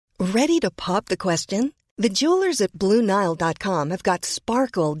Ready to pop the question? The jewelers at BlueNile.com have got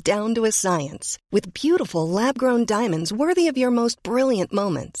sparkle down to a science with beautiful lab-grown diamonds worthy of your most brilliant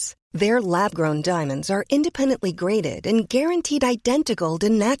moments. Their lab-grown diamonds are independently graded and guaranteed identical to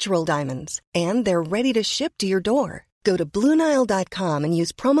natural diamonds, and they're ready to ship to your door. Go to BlueNile.com and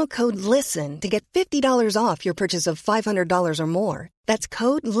use promo code LISTEN to get $50 off your purchase of $500 or more. That's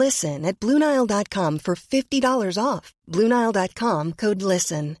code LISTEN at BlueNile.com for $50 off. BlueNile.com, code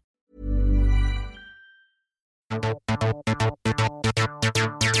LISTEN.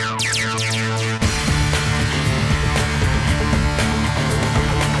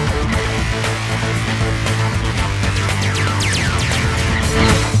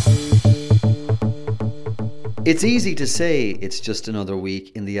 It's easy to say it's just another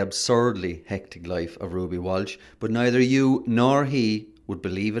week in the absurdly hectic life of Ruby Walsh, but neither you nor he would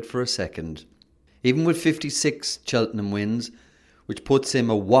believe it for a second. Even with 56 Cheltenham wins, which puts him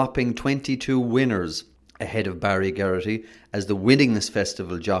a whopping 22 winners ahead of Barry Geraghty as the winningest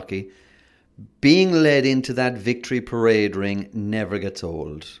festival jockey, being led into that victory parade ring never gets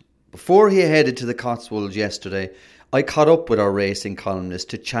old. Before he headed to the Cotswolds yesterday, I caught up with our racing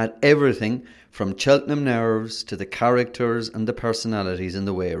columnist to chat everything from Cheltenham nerves to the characters and the personalities in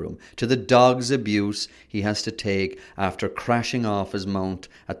the weigh room, to the dog's abuse he has to take after crashing off his mount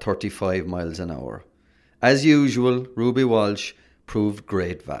at 35 miles an hour. As usual, Ruby Walsh proved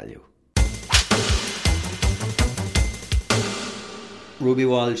great value. Ruby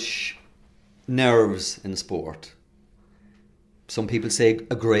Walsh, nerves in sport. Some people say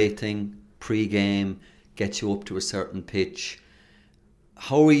a great thing, pre-game, gets you up to a certain pitch.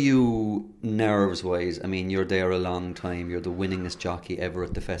 How are you nerves-wise? I mean, you're there a long time. You're the winningest jockey ever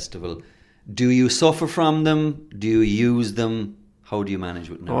at the festival. Do you suffer from them? Do you use them? How do you manage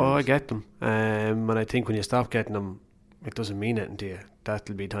with nerves? Oh, I get them. And I think when you stop getting them, it doesn't mean anything to you.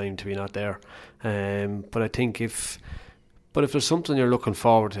 That'll be time to be not there. But I think if there's something you're looking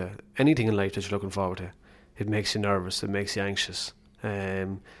forward to, anything in life that you're looking forward to, it makes you nervous, it makes you anxious.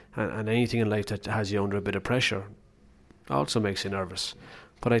 And anything in life that has you under a bit of pressure also makes you nervous.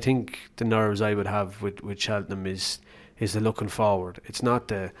 But I think the nerves I would have with Cheltenham is the looking forward. It's not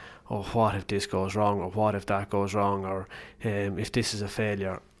the, what if this goes wrong, or what if that goes wrong, or if this is a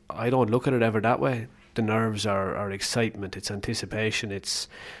failure. I don't look at it ever that way. The nerves are excitement, it's anticipation, it's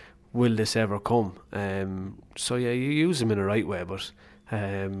will this ever come? So yeah, you use them in the right way, but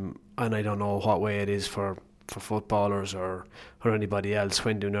and I don't know what way it is for footballers or anybody else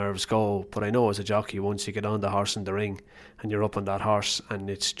when do nerves go, but I know as a jockey, once you get on the horse in the ring and you're up on that horse and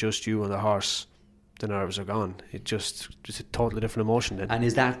it's just you and the horse, the nerves are gone. It's a totally different emotion then. And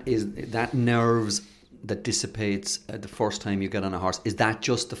is that nerves that dissipates the first time you get on a horse, is that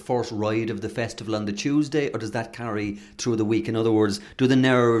just the first ride of the festival on the Tuesday, or does that carry through the week? In other words, do the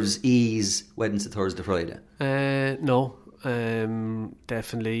nerves ease Wednesday, Thursday, Friday? No.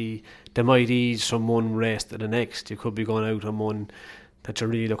 Definitely they might ease from one race to the next. You could be going out on one that you're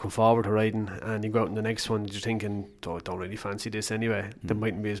really looking forward to riding, and you go out in the next one you're thinking, I don't really fancy this anyway. There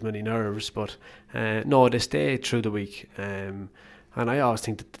mightn't be as many nerves, but no, they stay through the week. And I always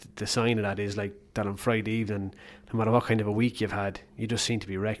think that the sign of that is like that on Friday evening, no matter what kind of a week you've had, you just seem to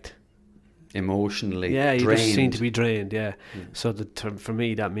be wrecked emotionally. You drained. Just seem to be drained. So for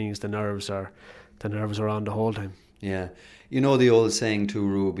me that means the nerves are on the whole time. Yeah. You know the old saying too,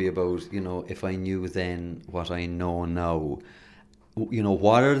 Ruby, about, if I knew then what I know now.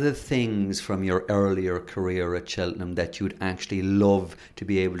 What are the things from your earlier career at Cheltenham that you'd actually love to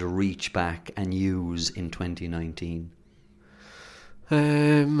be able to reach back and use in 2019?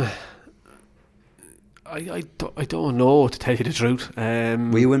 I don't know, to tell you the truth.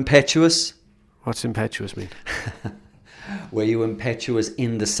 Were you impetuous? What's impetuous mean? Were you impetuous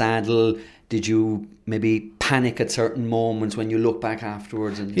in the saddle? Did you maybe panic at certain moments when you look back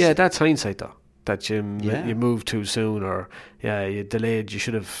afterwards? Yeah, that's hindsight though. That you moved too soon, or you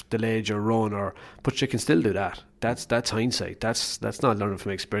should have delayed your run, but you can still do that. That's hindsight. That's not learning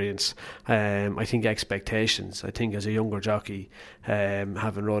from experience. I think expectations. I think as a younger jockey,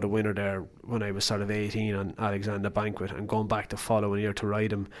 having rode a winner there when I was sort of 18 on Alexander Banquet, and going back the following year to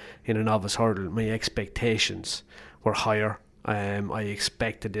ride him in a novice hurdle, my expectations were higher. I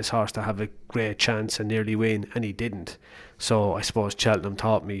expected this horse to have a great chance and nearly win, and he didn't. So I suppose Cheltenham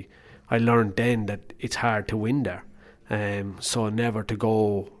taught me. I learned then that it's hard to win there. So never to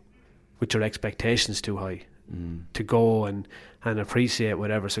go with your expectations too high. To go and appreciate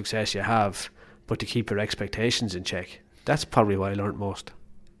whatever success you have, but to keep your expectations in check. That's probably what I learned most.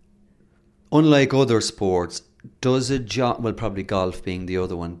 Unlike other sports, does probably golf being the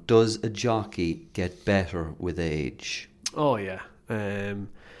other one, does a jockey get better with age? Oh yeah.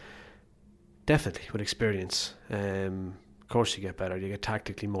 Definitely, with experience. Of course you get better, you get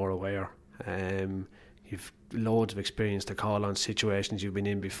tactically more aware. You've loads of experience to call on situations you've been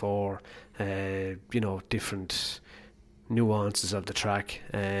in before, different nuances of the track,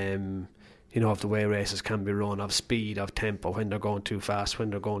 of the way races can be run, of speed, of tempo, when they're going too fast, when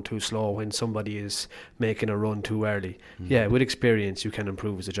they're going too slow, when somebody is making a run too early. Yeah, with experience you can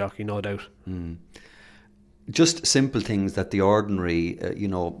improve as a jockey, no doubt. Just simple things that the ordinary,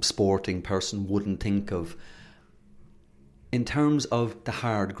 sporting person wouldn't think of. In terms of the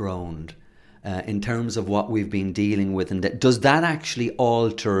hard ground, in terms of what we've been dealing with, and does that actually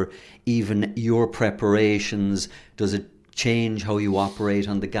alter even your preparations? Does it change how you operate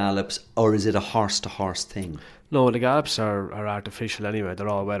on the gallops, or is it a horse-to-horse thing? No, the gallops are artificial anyway. They're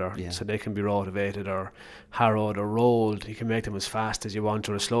all weather, so they can be rotivated or harrowed or rolled. You can make them as fast as you want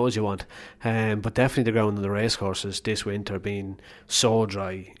or as slow as you want. But definitely the ground on the race courses this winter being so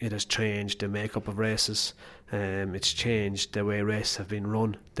dry, it has changed the makeup of races. It's changed the way races have been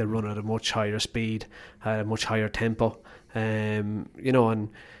run. They run at a much higher speed, at a much higher tempo. And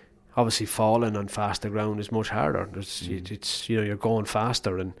obviously falling on faster ground is much harder. It's you're going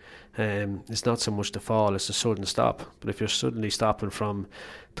faster, and it's not so much the fall, it's the sudden stop. But if you're suddenly stopping from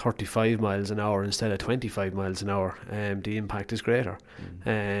 35 miles an hour instead of 25 miles an hour, the impact is greater.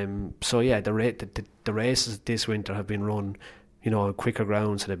 The races this winter have been run on quicker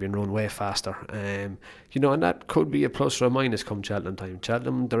grounds, and they've been run way faster. And that could be a plus or a minus come Cheltenham time.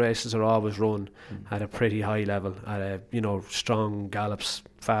 Cheltenham, the races are always run at a pretty high level, at a strong gallops,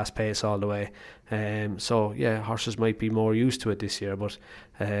 fast pace all the way. Horses might be more used to it this year, but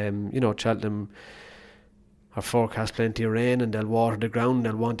Cheltenham are forecast plenty of rain, and they'll water the ground.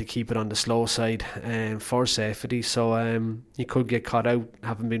 They'll want to keep it on the slow side for safety. So you could get caught out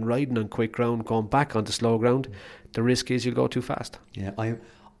having been riding on quick ground, going back onto slow ground. The risk is you'll go too fast. Yeah,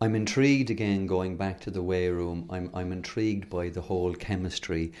 I'm intrigued again, going back to the weigh room. I'm intrigued by the whole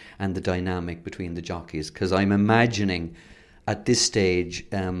chemistry and the dynamic between the jockeys, because I'm imagining at this stage,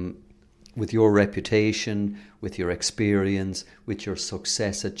 with your reputation, with your experience, with your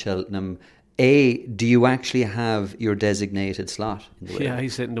success at Cheltenham, do you actually have your designated slot in the weigh room? Yeah,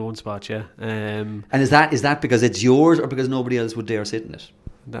 he's sitting in the one spot, yeah. And is that because it's yours, or because nobody else would dare sit in it?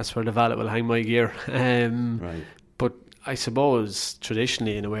 That's where the valet will hang my gear. Right. But I suppose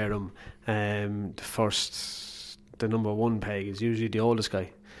traditionally in a weigh room, the number one peg is usually the oldest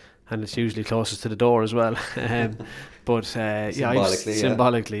guy, and it's usually closest to the door as well.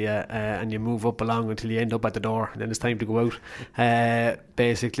 Symbolically, and you move up along until you end up at the door, and then it's time to go out,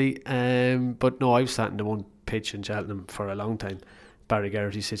 basically. But no, I've sat in the one pitch in Cheltenham for a long time. Barry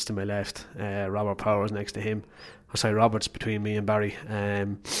Geraghty sits to my left, Robert Powers next to him. Robert's between me and Barry.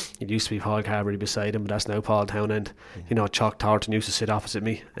 It used to be Paul Carberry beside him, but that's now Paul Townend. Chuck Thornton used to sit opposite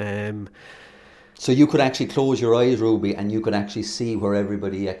me. So you could actually close your eyes, Ruby, and you could actually see where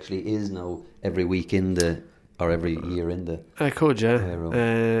everybody actually is now every week every year in the. I could, yeah.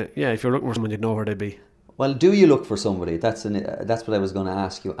 If you're looking for someone, you'd know where they'd be. Well, do you look for somebody? That's what I was going to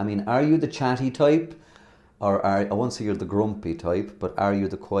ask you. I mean, are you the chatty type, or I won't say you're the grumpy type, but are you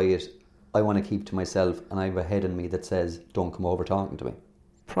the quiet? I want to keep to myself, and I have a head in me that says, "Don't come over talking to me."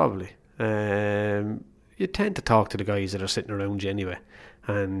 Probably. You tend to talk to the guys that are sitting around you anyway,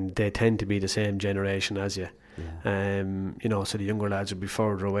 and they tend to be the same generation as you. Yeah. So the younger lads will be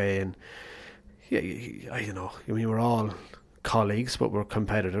further away, and we're all colleagues, but we're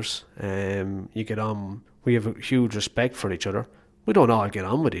competitors. You get on. We have a huge respect for each other. We don't all get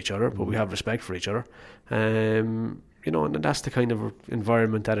on with each other, but we have respect for each other. And that's the kind of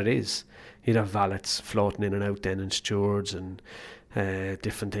environment that it is. You'd have valets floating in and out then, and stewards and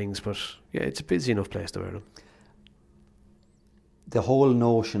different things, but yeah, it's a busy enough place to wear them. The whole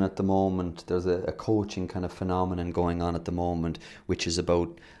notion at the moment, there's a coaching kind of phenomenon going on at the moment, which is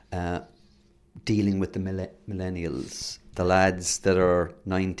about dealing with the millennials, the lads that are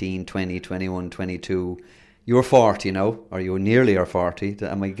 19, 20, 21, 22. You're 40 now, or you nearly are 40.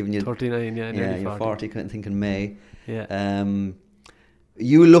 Am I giving you 39? Yeah, nearly 40. You're 40. I think in May. Yeah.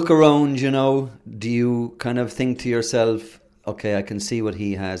 You look around, do you kind of think to yourself, okay, I can see what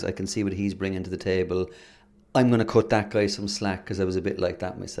he has, I can see what he's bringing to the table, I'm going to cut that guy some slack because I was a bit like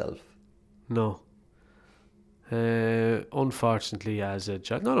that myself? No. Unfortunately, not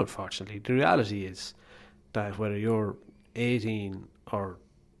unfortunately, the reality is that whether you're 18 or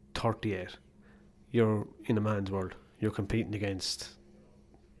 38, you're in a man's world. You're competing against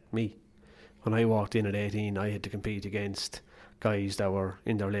me. When I walked in at 18, I had to compete against guys that were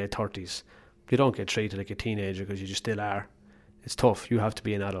in their late 30s. You don't get treated like a teenager because you just still are. It's tough. You have to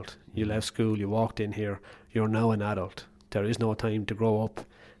be an adult. You left school, you walked in here, you're now an adult. There is no time to grow up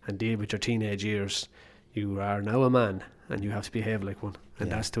and deal with your teenage years. You are now a man, and you have to behave like one,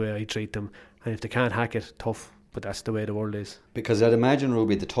 and that's the way I treat them. And if they can't hack it, tough, but that's the way the world is. Because I'd imagine,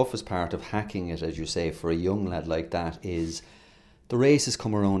 Ruby, the toughest part of hacking it, as you say, for a young lad like that is the races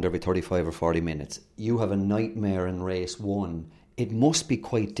come around every 35 or 40 minutes. You have a nightmare in race 1. It must be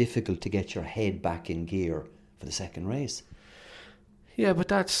quite difficult to get your head back in gear for the second race. Yeah, but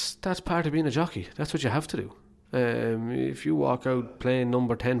that's part of being a jockey. That's what you have to do. If you walk out playing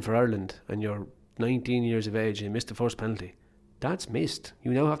number 10 for Ireland and you're 19 years of age and you miss the first penalty, that's missed.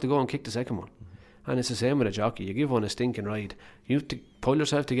 You now have to go and kick the second one. And it's the same with a jockey. You give one a stinking ride, you have to pull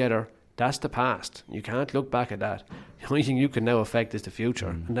yourself together. That's the past. You can't look back at that. The only thing you can now affect is the future,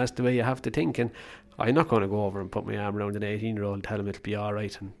 and that's the way you have to think. And I'm not going to go over and put my arm around an 18-year-old and tell him it'll be all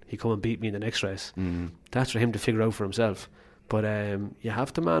right and he come and beat me in the next race. That's for him to figure out for himself. But you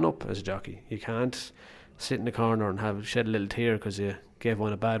have to man up as a jockey. You can't sit in the corner and shed a little tear because you gave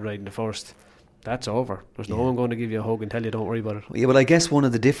one a bad ride in the first. That's over. There's no one going to give you a hug and tell you don't worry about it. Yeah, well, I guess one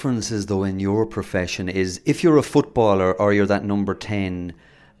of the differences, though, in your profession is if you're a footballer or you're that number 10,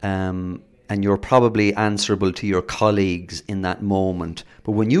 and you're probably answerable to your colleagues in that moment.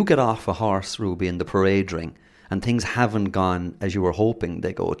 But when you get off a horse, Ruby, in the parade ring, and things haven't gone as you were hoping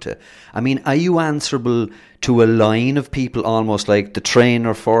they go to, I mean, are you answerable to a line of people, almost like the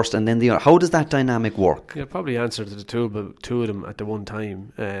trainer first and then the owner? How does that dynamic work? You'll probably answer to the two of them at the one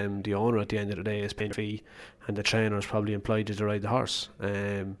time. The owner at the end of the day is paying a fee, and the trainer is probably employed to ride the horse.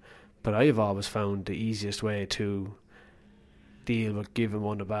 But I've always found the easiest way to deal with giving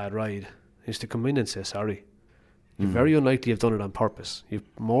one a bad ride is to come in and say sorry. You're very unlikely have done it on purpose. You've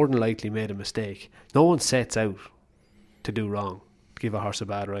more than likely made a mistake. No one sets out to do wrong, to give a horse a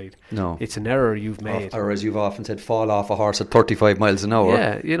bad ride. No. It's an error you've made. Or as you've often said, fall off a horse at 35 miles an hour.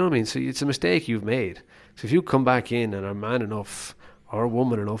 Yeah, you know what I mean? So it's a mistake you've made. So if you come back in and are man enough or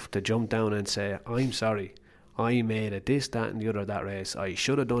woman enough to jump down and say, I'm sorry, I made it this, that and the other that race. I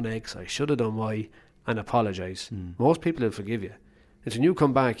should have done X, I should have done Y, and apologise. Most people will forgive you. It's when you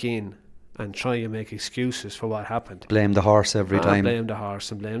come back in and try and make excuses for what happened. Blame the horse every time. Blame the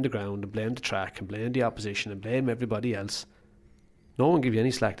horse and blame the ground and blame the track and blame the opposition and blame everybody else. No one give you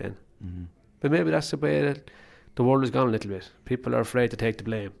any slack then. But maybe that's the way that the world has gone a little bit. People are afraid to take the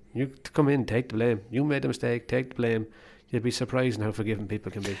blame. You come in, take the blame. You made the mistake, take the blame. You'd be surprised in how forgiving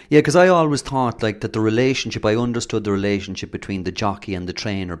people can be. Yeah, because I always thought like that the relationship, I understood the relationship between the jockey and the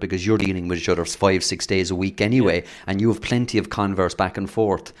trainer because you're dealing with each other 5-6 days a week anyway, and you have plenty of converse back and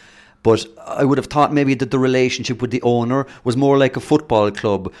forth. But I would have thought maybe that the relationship with the owner was more like a football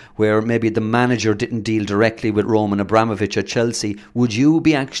club where maybe the manager didn't deal directly with Roman Abramovich at Chelsea. Would you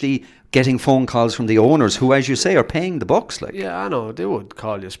be actually getting phone calls from the owners who, as you say, are paying the bucks? Like, yeah, I know. They would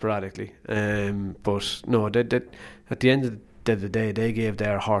call you sporadically. But no, they at the end of the day, they gave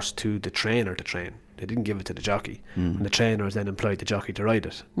their horse to the trainer to train. They didn't give it to the jockey. And the trainer then employed the jockey to ride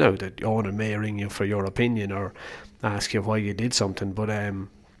it. Now, the owner may ring you for your opinion or ask you why you did something, but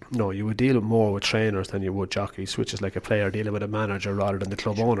no, you would deal more with trainers than you would jockeys, which is like a player dealing with a manager rather than the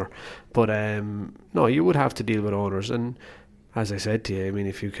club owner. But no, you would have to deal with owners. And as I said to you, I mean,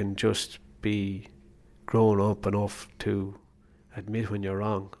 if you can just be grown up enough to admit when you're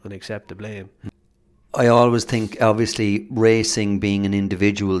wrong and accept the blame. I always think, obviously, racing being an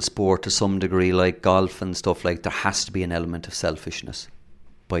individual sport to some degree, like golf and stuff, like there has to be an element of selfishness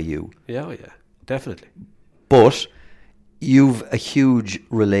by you. Yeah, definitely. But you've a huge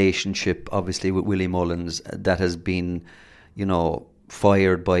relationship, obviously, with Willie Mullins that has been, you know,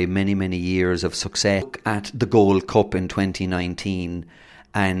 fired by many, many years of success at the Gold Cup in 2019.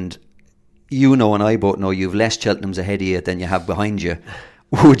 And you know, and I both know, you've less Cheltenhams ahead of you than you have behind you.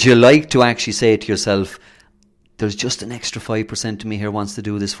 Would you like to actually say to yourself, there's just an extra 5% of me here wants to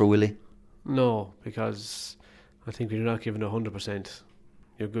do this for Willie? No, because I think when you're not given 100%,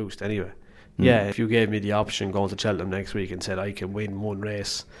 you're goosed anyway. Yeah, if you gave me the option going to Cheltenham next week and said I can win one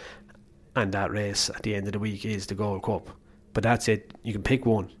race and that race at the end of the week is the Gold Cup, but that's it, you can pick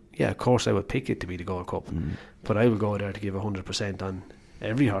one. Yeah, of course I would pick it to be the Gold Cup, but I will go there to give 100% on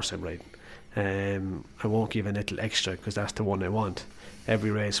every horse I'm riding. I won't give a little extra because that's the one I want.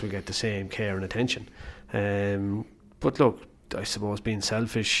 Every race will get the same care and attention. But look, I suppose being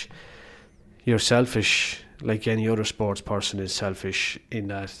selfish, you're selfish like any other sports person is selfish in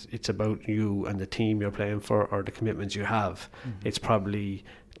that it's about you and the team you're playing for or the commitments you have. It's probably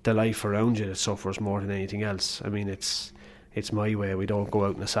the life around you that suffers more than anything else. I mean, it's my way. We don't go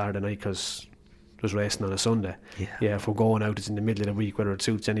out on a Saturday night because there's racing on a Sunday. Yeah, if we're going out, it's in the middle of the week, whether it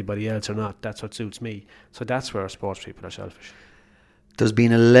suits anybody else or not. That's what suits me. So that's where sports people are selfish. There's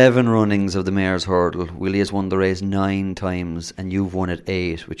been 11 runnings of the Mayor's Hurdle. Willie has won the race 9 times and you've won it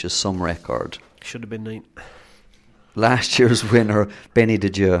 8, which is some record. Should have been 9. Last year's winner, Benny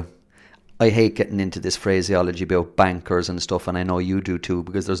DeJeux. I hate getting into this phraseology about bankers and stuff, and I know you do too,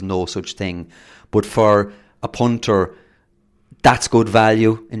 because there's no such thing. But for a punter, that's good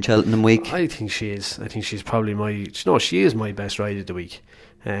value in Cheltenham week. I think she is. I think she's probably she is my best ride of the week.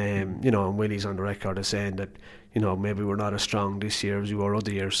 And Willie's on the record as saying that, maybe we're not as strong this year as we were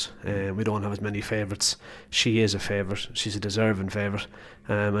other years. We don't have as many favourites. She is a favourite. She's a deserving favourite,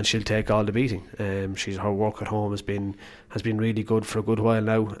 and she'll take all the beating. Her work at home has been really good for a good while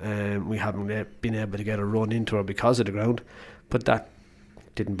now. We haven't been able to get a run into her because of the ground, but that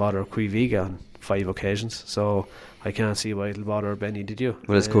didn't bother Quivega on 5 occasions. So I can't see why it'll bother Benny. Did you?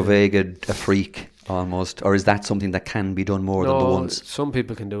 Well, is Quivega a freak almost, or is that something that can be done more than the once? Some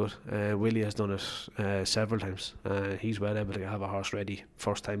people can do it. Willie has done it several times. He's well able to have a horse ready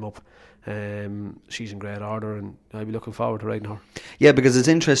first time up. She's in great order, and I'll be looking forward to riding her. Yeah, because it's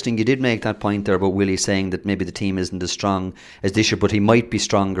interesting, you did make that point there about Willie saying that maybe the team isn't as strong as this year, but he might be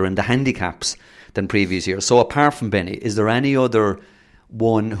stronger in the handicaps than previous years. So apart from Benny, is there any other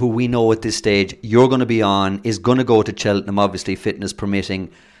one who we know at this stage you're going to be on, is going to go to Cheltenham, obviously fitness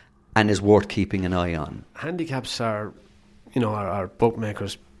permitting, and is worth keeping an eye on? Handicaps are, our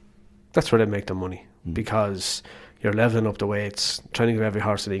bookmakers, that's where they make their money, because you're levelling up the weights, trying to give every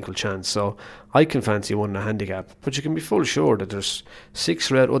horse an equal chance. So I can fancy one in a handicap, but you can be full sure that there's 6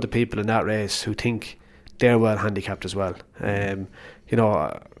 or 8 other people in that race who think they're well handicapped as well. To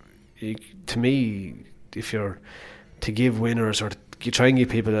me, if you're to give winners, or you try and give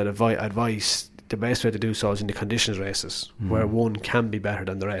people that advice, the best way to do so is in the conditions races, where one can be better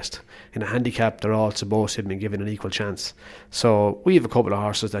than the rest. In a handicap, they're all supposed to be given an equal chance. So we have a couple of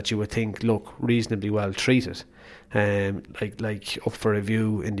horses that you would think look reasonably well treated, like up for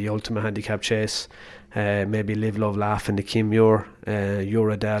review in the Ultimate Handicap Chase. Maybe Live, Love, Laugh in the Kim Muir,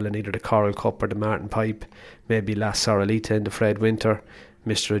 Uradell in either the Coral Cup or the Martin Pipe, maybe Las Soralita in the Fred Winter,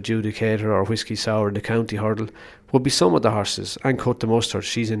 Mr. Adjudicator or Whiskey Sour in the County Hurdle, would be some of the horses, and Cut the Mustard,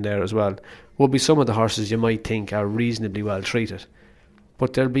 she's in there as well, would be some of the horses you might think are reasonably well treated.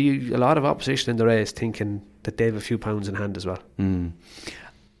 But there'll be a lot of opposition in the race thinking that they have a few pounds in hand as well.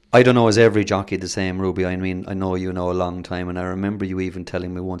 I don't know, is every jockey the same, Ruby? I mean, I know you know a long time, and I remember you even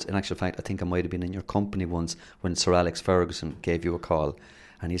telling me once, in actual fact I think I might have been in your company once, when Sir Alex Ferguson gave you a call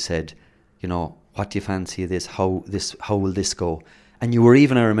and he said, what do you fancy of this? How will this go? And you were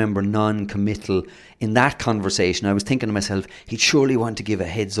even, I remember, non-committal in that conversation. I was thinking to myself, he'd surely want to give a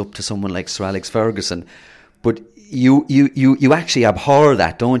heads up to someone like Sir Alex Ferguson. But you actually abhor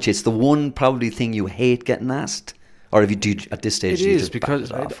that, don't you? It's the one probably thing you hate getting asked. Or if you do at this stage, it is,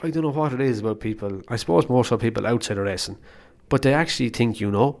 because I don't know what it is about people. I suppose more so people outside of racing, but they actually think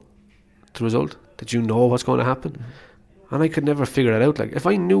the result, that you know what's going to happen. And I could never figure it out. Like, if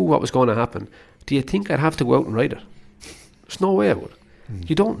I knew what was going to happen, do you think I'd have to go out and ride it? There's no way I would.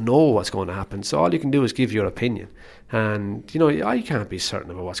 You don't know what's going to happen, so all you can do is give your opinion. And I can't be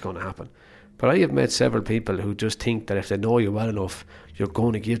certain about what's going to happen, but I have met several people who just think that if they know you well enough, you're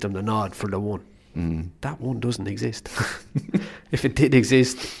going to give them the nod for the one. That one doesn't exist. If it did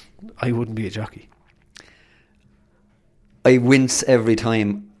exist, I wouldn't be a jockey. I wince every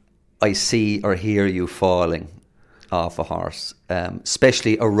time I see or hear you falling off a horse,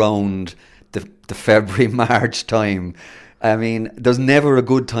 especially around the February, March time. I mean, there's never a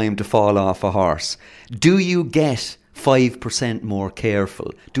good time to fall off a horse. Do you get 5% more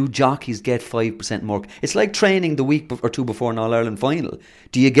careful? Do jockeys get 5% more? It's like training the week or two before an All-Ireland final.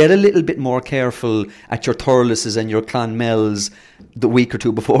 Do you get a little bit more careful at your Thurleses and your Clonmels the week or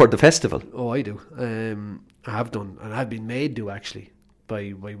two before the festival? Oh, I do. I have done, and I've been made to actually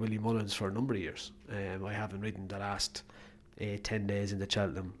by Willie Mullins for a number of years. I haven't ridden the last 10 days in the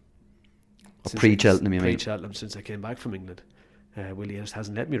Cheltenham. Pre-Cheltenham, you mean? Pre-Cheltenham, since I came back from England. Willie just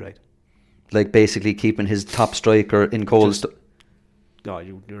hasn't let me ride. Like basically keeping his top striker in cold. No,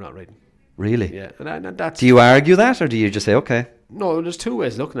 you're not riding. Really? Yeah. And that's. Do you argue that, or do you just say, okay? No, there's two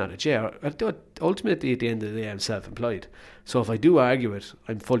ways looking at it. Yeah, ultimately at the end of the day, I'm self-employed. So if I do argue it,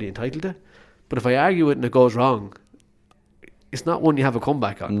 I'm fully entitled to. But if I argue it and it goes wrong, it's not one you have a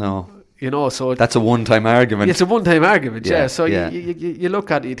comeback on. No. So that's a one-time argument. It's a one-time argument, yeah. So yeah. You look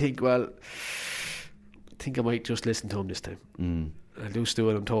at it, you think, well, I think I might just listen to him this time. I'll just do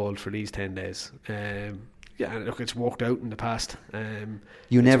what I'm told for these 10 days. Look, it's worked out in the past.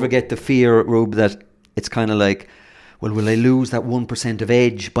 You never get the fear, Rube, that it's kind of like, well, will I lose that 1% of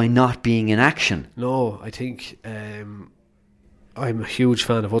edge by not being in action? No, I think I'm a huge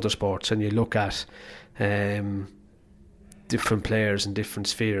fan of other sports, and you look at different players in different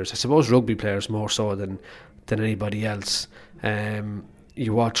spheres. I suppose rugby players more so than anybody else.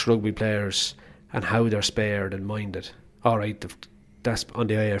 You watch rugby players and how they're spared and minded. All right, that's on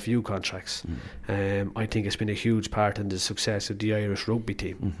the IRFU contracts. I think it's been a huge part in the success of the Irish rugby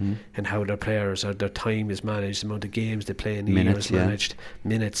team, and how their players, their time is managed, the amount of games they play in the year is managed,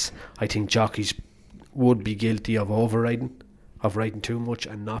 minutes. I think jockeys would be guilty of overriding, of riding too much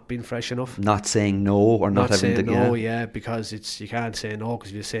and not being fresh enough. Not saying no, or not having saying to no, because you can't say no,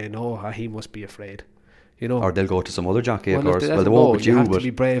 because if you say no, he must be afraid. You know, or they'll go to some other jockey, of course. Well, they won't with you. You have to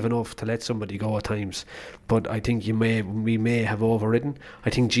be brave enough to let somebody go at times. But I think we may have overridden. I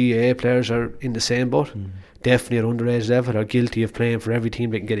think GAA players are in the same boat. Definitely at underage level are guilty of playing for every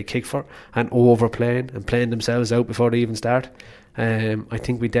team they can get a kick for, and overplaying and playing themselves out before they even start. I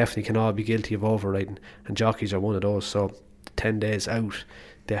think we definitely can all be guilty of overriding, and jockeys are one of those. So 10 days out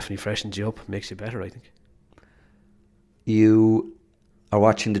definitely freshens you up, makes you better, I think. You are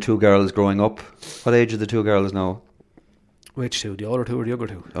watching the two girls growing up. What age are the two girls now? Which two? The older two or the younger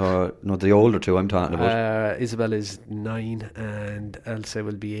two? No, the older two I'm talking about. Isabel is 9 and Elsa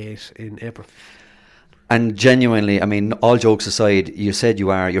will be 8 in April. And genuinely, I mean, all jokes aside, you said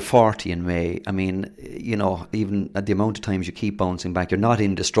you're 40 in May. I mean, you know, even at the amount of times you keep bouncing back, you're not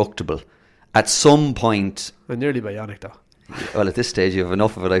indestructible. At some point... I'm nearly bionic though. Well, at this stage you have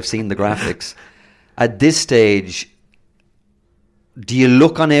enough of it. I've seen the graphics. At this stage... Do you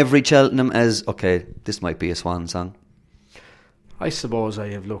look on every Cheltenham as, okay, this might be a swan song? I suppose I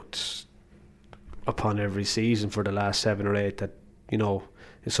have looked upon every season for the last 7 or 8 that, you know,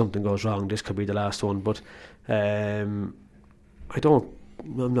 if something goes wrong, this could be the last one. But I'm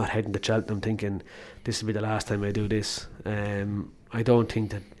not heading to Cheltenham thinking this will be the last time I do this. I don't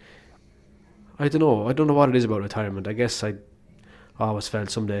think that, I don't know what it is about retirement. I guess I always felt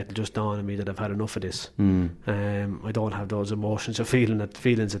someday it'll just dawn on me that I've had enough of this. I don't have those emotions or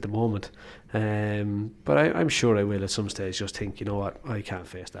feelings at the moment, but I'm sure I will at some stage just think, you know what, I can't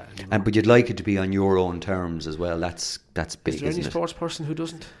face that anymore. But you'd like it to be on your own terms as well. That's big, is there isn't any it? sports person who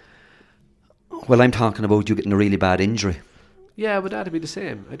doesn't? Well, I'm talking about you getting a really bad injury. Yeah, but that'd be the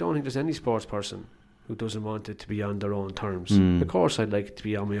same. I don't think there's any sports person who doesn't want it to be on their own terms. Of course I'd like it to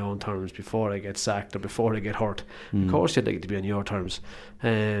be on my own terms before I get sacked or before I get hurt. Of course you'd like it to be on your terms.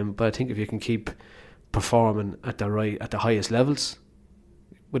 But I think if you can keep performing at the highest levels,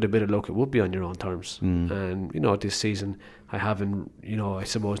 with a bit of luck it would be on your own terms. And, you know, this season I haven't, you know, I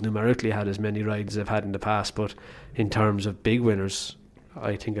suppose numerically had as many rides as I've had in the past, but in terms of big winners,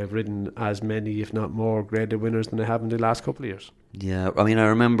 I think I've ridden as many, if not more, graded winners than I have in the last couple of years. Yeah, I mean, I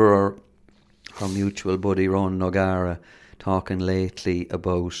remember our mutual buddy Ron O'Gara talking lately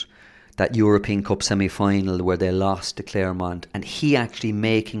about that European Cup semi-final where they lost to Claremont, and he actually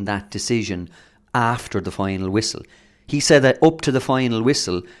making that decision after the final whistle. He said that up to the final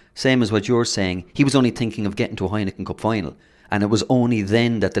whistle, same as what you're saying, he was only thinking of getting to a Heineken Cup final, and it was only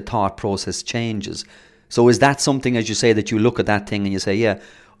then that the thought process changes. So is that something, as you say, that you look at that thing and you say, yeah,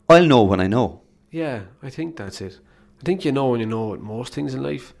 I'll know when I know? Yeah, I think that's it. I think you know when you know with most things in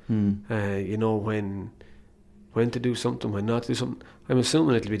life. You know when to do something, when not to do something. I'm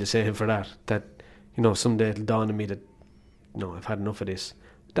assuming it'll be the same for that. That, you know, someday it'll dawn on me that, no, I've had enough of this.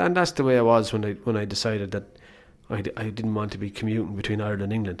 And that's the way I was when I decided that I didn't want to be commuting between Ireland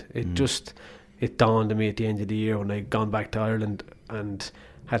and England. It dawned on me at the end of the year when I'd gone back to Ireland and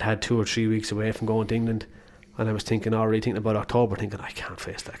had 2 or 3 weeks away from going to England, and I was already thinking about October, thinking I can't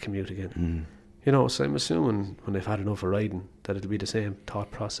face that commute again. You know, so I'm assuming when I've had enough of riding that it'll be the same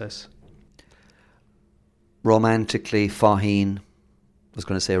thought process. Romantically, Faugheen. I was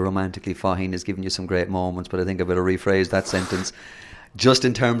going to say romantically, Faugheen has given you some great moments, but I think I better rephrase that sentence. Just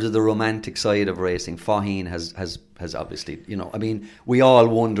in terms of the romantic side of racing, Faugheen has obviously, you know, I mean, we all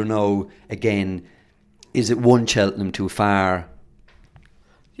wonder now, again, is it one Cheltenham too far?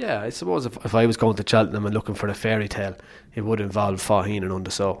 Yeah, I suppose if I was going to Cheltenham and looking for a fairy tale, it would involve Faugheen and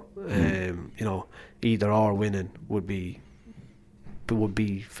Undersow. You know, either or winning would be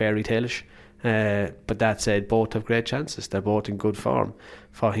fairy tale-ish. But that said, both have great chances. They're both in good form.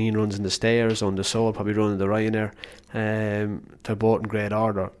 Faugheen runs in the Stayers, Undersow will probably run in the Ryanair. They're both in great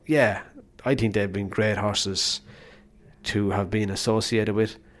order. Yeah, I think they've been great horses to have been associated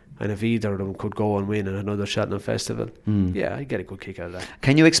with. And if either of them could go and win in another Cheltenham Festival, yeah, I'd get a good kick out of that.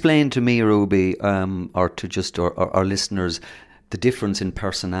 Can you explain to me, Ruby, or to just our listeners, the difference in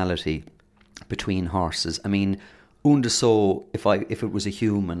personality between horses? I mean, Undersow, if it was a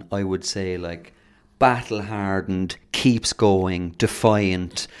human, I would say like battle hardened, keeps going,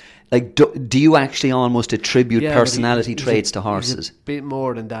 defiant. Like, do you actually almost attribute personality traits to horses? He's a bit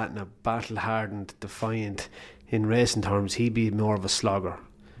more than that now. Battle hardened, defiant. in racing terms, he'd be more of a slogger.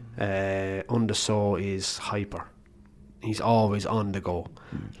 Undersaw is hyper. He's always on the go.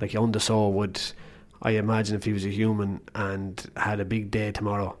 Like Undersaw would, I imagine if he was a human and had a big day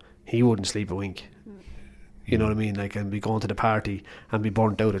tomorrow, he wouldn't sleep a wink. You know what I mean? Like, and be going to the party and be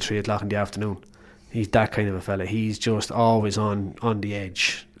burnt out at 3 o'clock in the afternoon. He's that kind of a fella. He's just always on the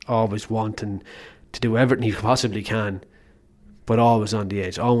edge, always wanting to do everything he possibly can, but always on the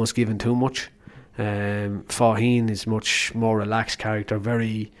edge, almost giving too much. Faugheen is much more relaxed character,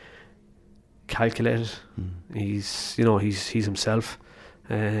 very calculated. He's himself.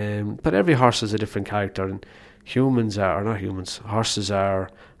 But every horse is a different character, and horses are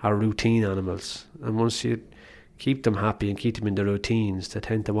routine animals, and once you keep them happy and keep them in their routines, they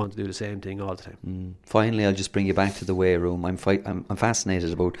tend to want to do the same thing all the time. Finally, I'll just bring you back to the weigh room. I'm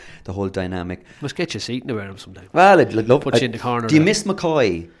fascinated about the whole dynamic. Must get you a seat in the weigh room sometime. Well, I'd love put you in the corner. Do you miss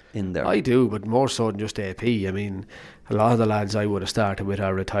McCoy in there? I do, but more so than just AP. I mean, a lot of the lads I would have started with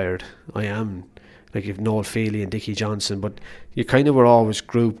are retired. I am, like, you've Noel Feely and Dickie Johnson, but you kind of were always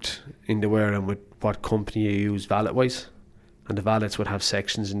grouped in the weigh room with what company you use valet wise, and the valets would have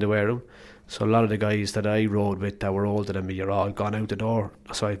sections in the weigh room. So a lot of the guys that I rode with that were older than me are all gone out the door.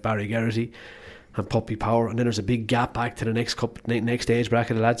 So I have Barry Geraghty and Puppy Power, and then there's a big gap back to the next age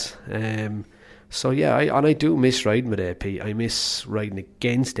bracket of lads. So yeah, I do miss riding with AP. I miss riding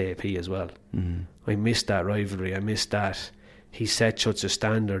against AP as well. I miss that rivalry. I miss that he set such a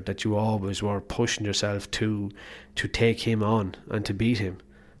standard that you always were pushing yourself to take him on and to beat him,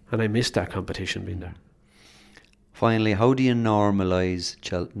 and I miss that competition being there. Finally, how do you normalise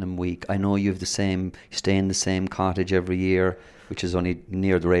Cheltenham Week? I know you stay in the same cottage every year, which is only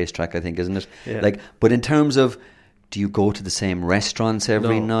near the racetrack, I think, isn't it? Yeah. But in terms of, do you go to the same restaurants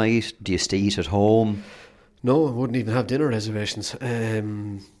every night? Do you stay eat at home? No, I wouldn't even have dinner reservations.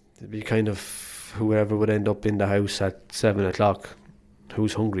 It'd be kind of whoever would end up in the house at 7 o'clock.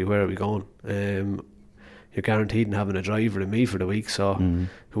 Who's hungry? Where are we going? You're guaranteed in having a driver and me for the week, so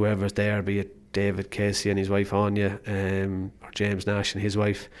whoever's there, be it David Casey and his wife Anya, or James Nash and his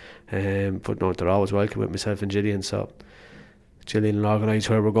wife, but no, they're always welcome with myself and Gillian, so Gillian will organise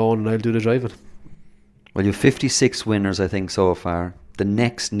where we're going and I'll do the driving. Well, you have 56 winners, I think, so far. The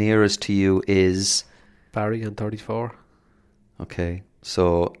next nearest to you is Barry on 34. Okay,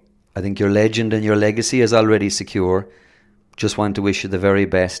 so I think your legend and your legacy is already secure. Just want to wish you the very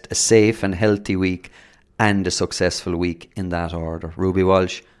best, a safe and healthy week and a successful week in that order. Ruby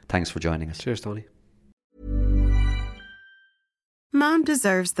Walsh, thanks for joining us. Cheers, Tony. Mom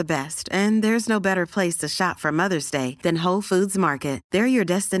deserves the best, and there's no better place to shop for Mother's Day than Whole Foods Market. They're your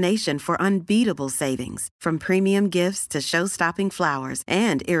destination for unbeatable savings, from premium gifts to show-stopping flowers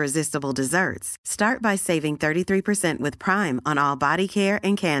and irresistible desserts. Start by saving 33% with Prime on all body care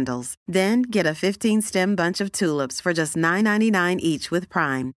and candles. Then get a 15-stem bunch of tulips for just $9.99 each with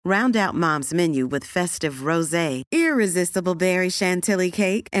Prime. Round out Mom's menu with festive rosé, irresistible berry chantilly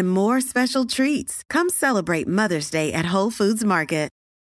cake, and more special treats. Come celebrate Mother's Day at Whole Foods Market.